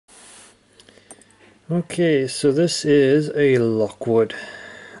Okay, so this is a Lockwood.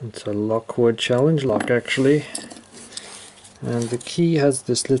 It's a Lockwood challenge lock actually. And the key has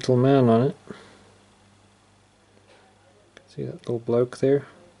this little man on it. See that little bloke there?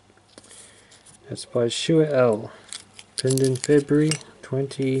 It's by Shua L. Pinned in February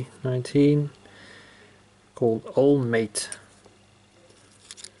 2019. Called Old Mate.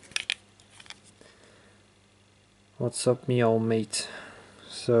 What's up, me old mate?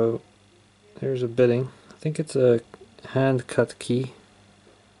 So there's a bitting. I think it's a hand cut key.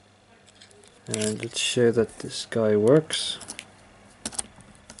 And let's show that this guy works.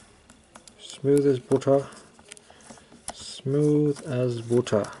 Smooth as butter. Smooth as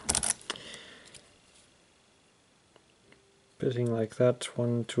butter. Bitting like that.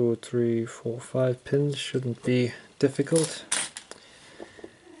 1, 2, 3, 4, 5 pins shouldn't be difficult.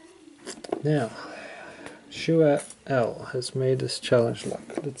 Now, Shua L has made this challenge lock.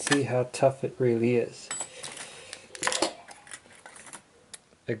 Let's see how tough it really is.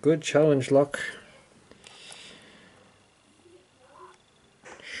 A good challenge lock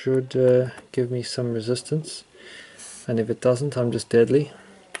should give me some resistance, and if it doesn't, I'm just deadly.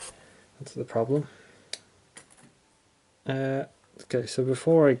 That's the problem. Okay, so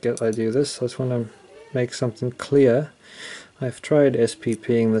before I do this, I just want to make something clear. I've tried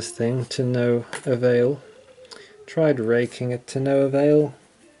SPPing this thing to no avail. Tried raking it to no avail.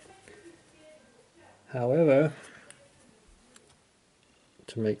 However,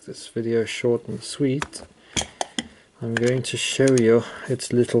 to make this video short and sweet, I'm going to show you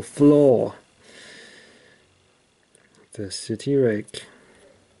its little flaw. The city rake.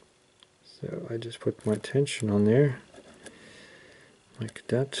 So I just put my tension on there, like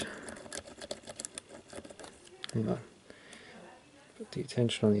that. Hang on. Put the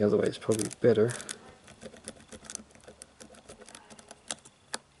tension on the other way is probably better.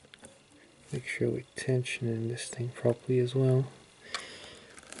 Make sure we tension in this thing properly as well.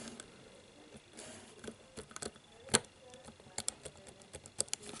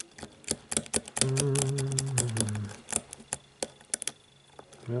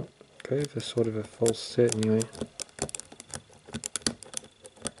 Well, okay, for sort of a false set anyway.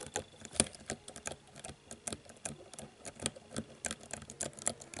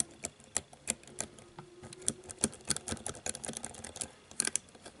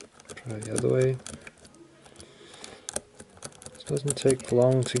 Try the other way. This doesn't take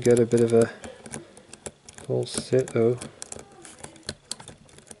long to get a bit of a false set though.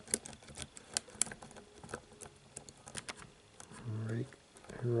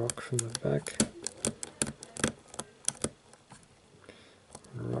 Rock from the back,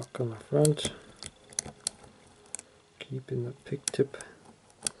 rock on the front, keeping the pick tip,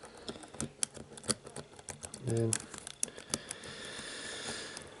 then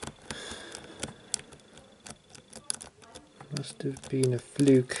must have been a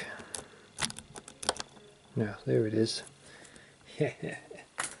fluke. No, there it is.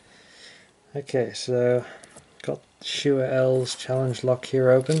 Okay, so got Shua L's challenge lock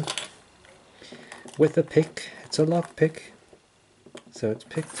here open with a pick. It's a lock pick, so it's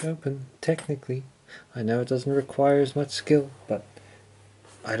picked open technically. I know it doesn't require as much skill, but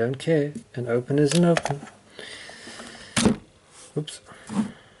I don't care. An open is an open. Oops.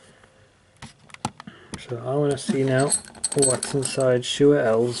 So I want to see now what's inside Shua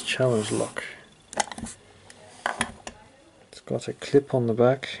L's challenge lock. It's got a clip on the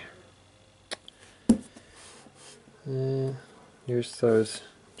back. Here's those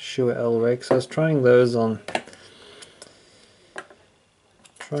Shua L rakes. I was trying those on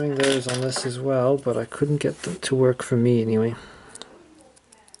this as well, but I couldn't get them to work for me anyway.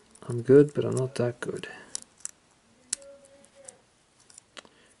 I'm good, but I'm not that good.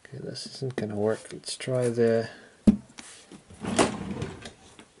 Okay, this isn't gonna work. Let's try the. I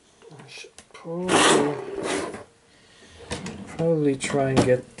should probably try and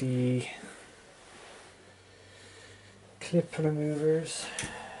get the clip removers.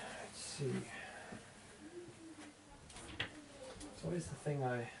 Let's see. It's always the thing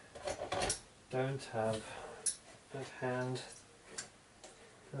I don't have at hand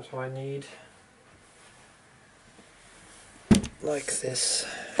that I need. Like this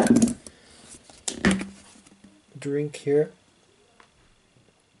drink here.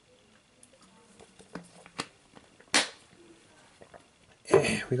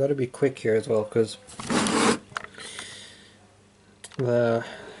 We got to be quick here as well, because the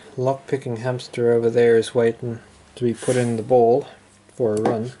lock-picking hamster over there is waiting to be put in the bowl for a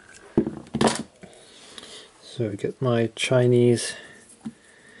run. So I get my Chinese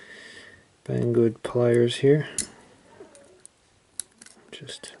Banggood pliers here.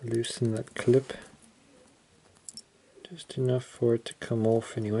 Just loosen that clip. Just enough for it to come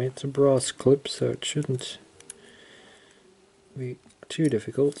off anyway. It's a brass clip, so it shouldn't be too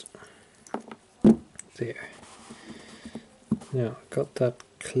difficult. There. Now, got that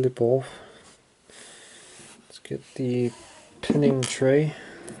clip off. Let's get the pinning tray.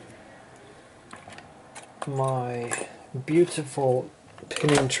 My beautiful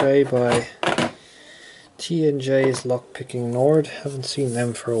pinning tray by T&J's Lockpicking Nord. Haven't seen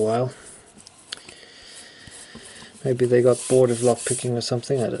them for a while. Maybe they got bored of lockpicking or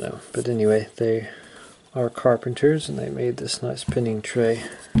something, I don't know. But anyway, they are carpenters and they made this nice pinning tray.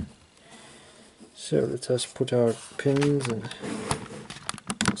 So let us put our pins and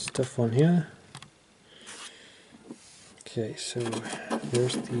stuff on here. Okay, so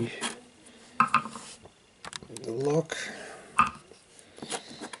here's the lock.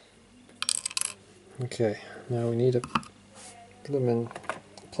 Okay, now we need a blooming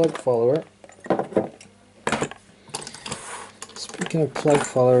plug follower. Speaking of plug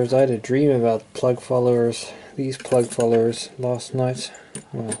followers, I had a dream about plug followers, these plug followers last night.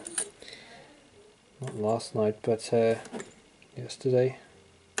 Well, not last night, but yesterday.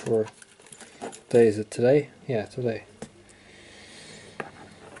 Or day is it today? Yeah, today.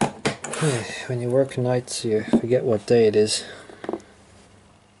 When you work nights you forget what day it is.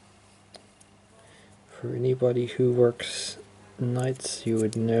 For anybody who works nights, you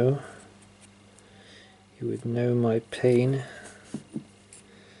would know. You would know my pain.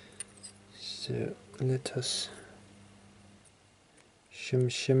 So let us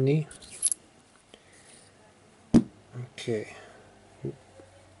shimney. Okay.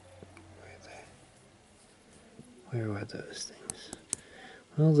 Where were those things?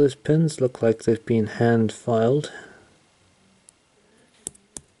 Well, those pins look like they've been hand filed.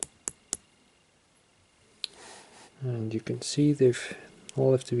 And you can see they've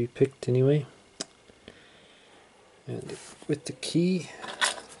all have to be picked anyway. And with the key,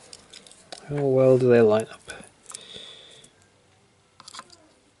 how well do they line up?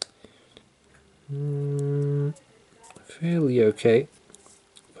 Fairly okay,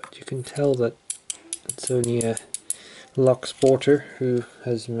 but you can tell that it's only a lock sporter who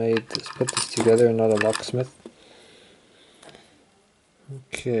has put this together, and not a locksmith.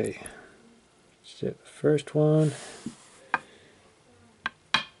 Okay, so the first one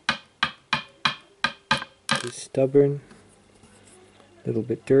is stubborn, a little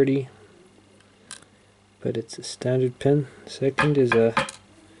bit dirty, but it's a standard pin. Second is a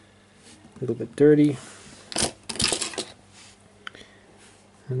little bit dirty,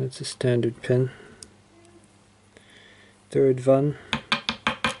 and it's a standard pin. Third one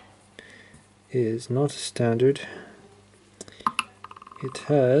is not a standard. It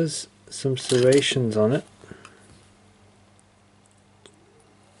has some serrations on it.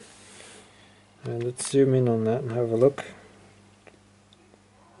 And let's zoom in on that and have a look.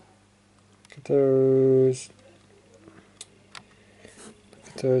 Look at those. Look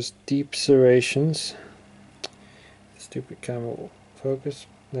at those deep serrations. Stupid camera will focus.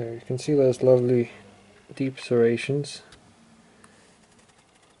 There, you can see those lovely deep serrations.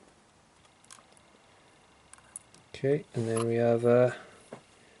 Okay, and then we have a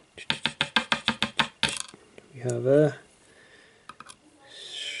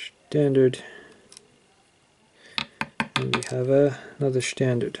standard, and we have another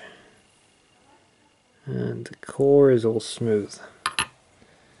standard, and the core is all smooth.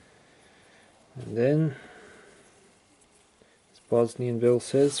 And then, as Bosnian Bill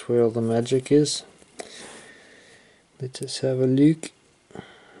says, where all the magic is. Let us have a look.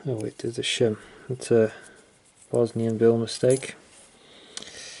 Oh wait, there's a shim. It's a Bosnian Bill mistake.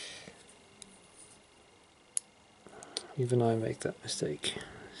 Even I make that mistake.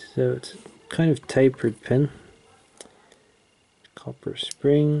 So it's a kind of tapered pin. Copper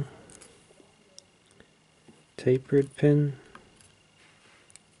spring. Tapered pin.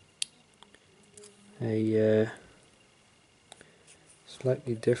 A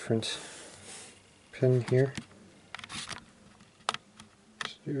slightly different pin here.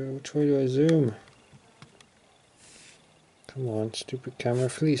 Which way do I zoom? Come on, stupid camera,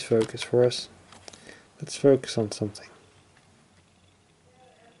 please focus for us. Let's focus on something.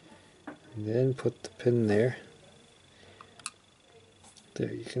 And then put the pin there.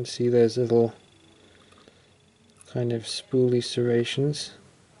 There, you can see those little kind of spoolie serrations.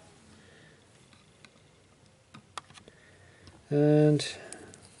 And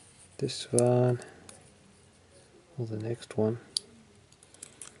this one, or the next one,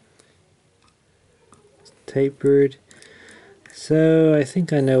 is tapered. So I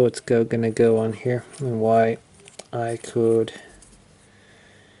think I know what's gonna go on here, and why I could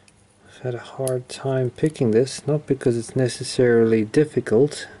I've had a hard time picking this, not because it's necessarily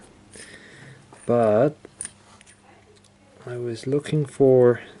difficult, but I was looking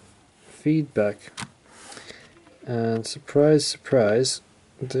for feedback, and surprise surprise,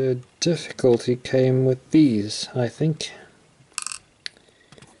 the difficulty came with these, I think.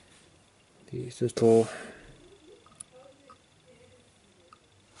 These little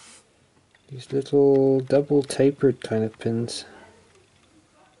double tapered kind of pins.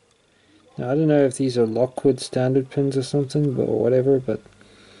 Now I don't know if these are Lockwood standard pins or something, but whatever, but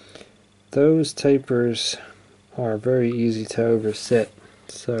those tapers are very easy to overset.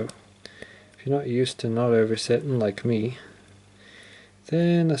 So if you're not used to not oversetting like me,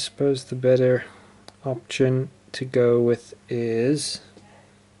 then I suppose the better option to go with is,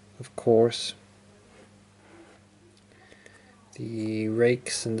 of course, the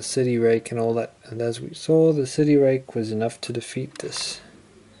rakes and the city rake and all that. And as we saw, the city rake was enough to defeat this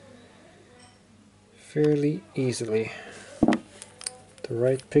fairly easily. The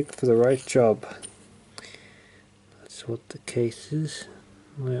right pick for the right job. That's what the case is.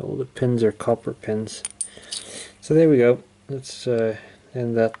 All the pins are copper pins. So there we go. Let's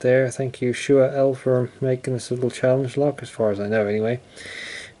end that there. Thank you, Shua L, for making this little challenge lock, as far as I know anyway.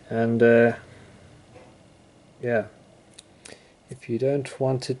 And yeah, if you don't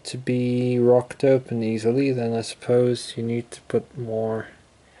want it to be rocked open easily, then I suppose you need to put more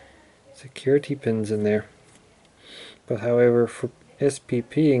security pins in there. But however, for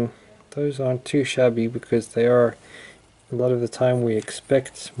SPPing, those aren't too shabby, because they are, a lot of the time we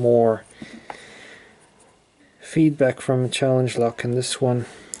expect more feedback from a challenge lock, and this one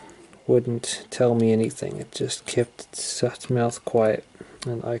wouldn't tell me anything. It just kept its mouth quiet,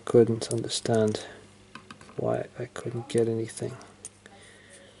 and I couldn't understand why I couldn't get anything.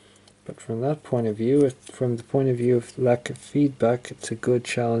 But from that point of view, from the point of view of lack of feedback, it's a good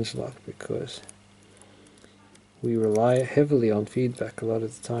challenge lock, because we rely heavily on feedback a lot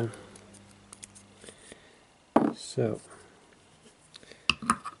of the time. So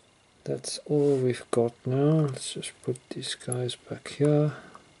that's all we've got now. Let's just put these guys back here.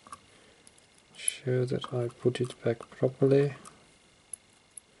 Show that I put it back properly,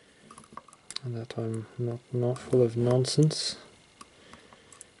 and that I'm not full of nonsense.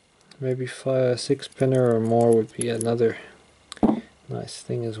 Maybe 6-pinner or more would be another nice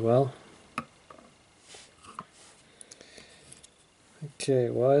thing as well. Okay,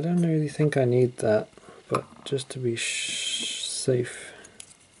 well, I don't really think I need that, but just to be safe,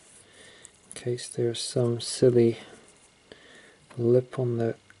 in case there's some silly lip on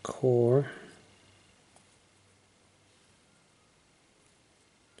the core,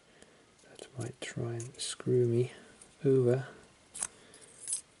 that might try and screw me over.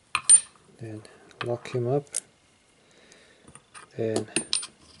 Then lock him up, then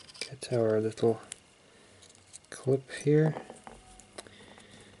get our little clip here,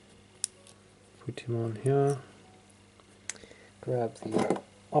 put him on here, grab the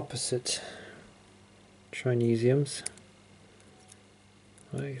opposite Chinesiums.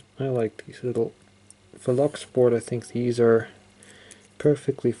 I like these little, for lock sport I think these are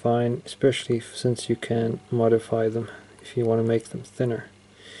perfectly fine, especially since you can modify them if you want to make them thinner.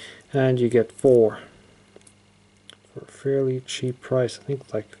 And you get 4 for a fairly cheap price, I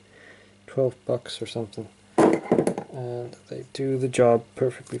think like 12 bucks or something, and they do the job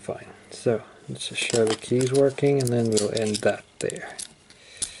perfectly fine. So let's just show the keys working, and then we'll end that there.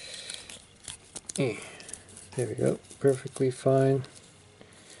 There we go, perfectly fine.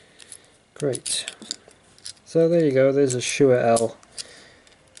 Great. So there you go, there's a Shua L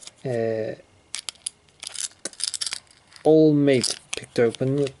old mate picked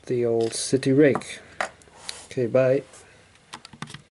open with the old city rake. Okay, bye.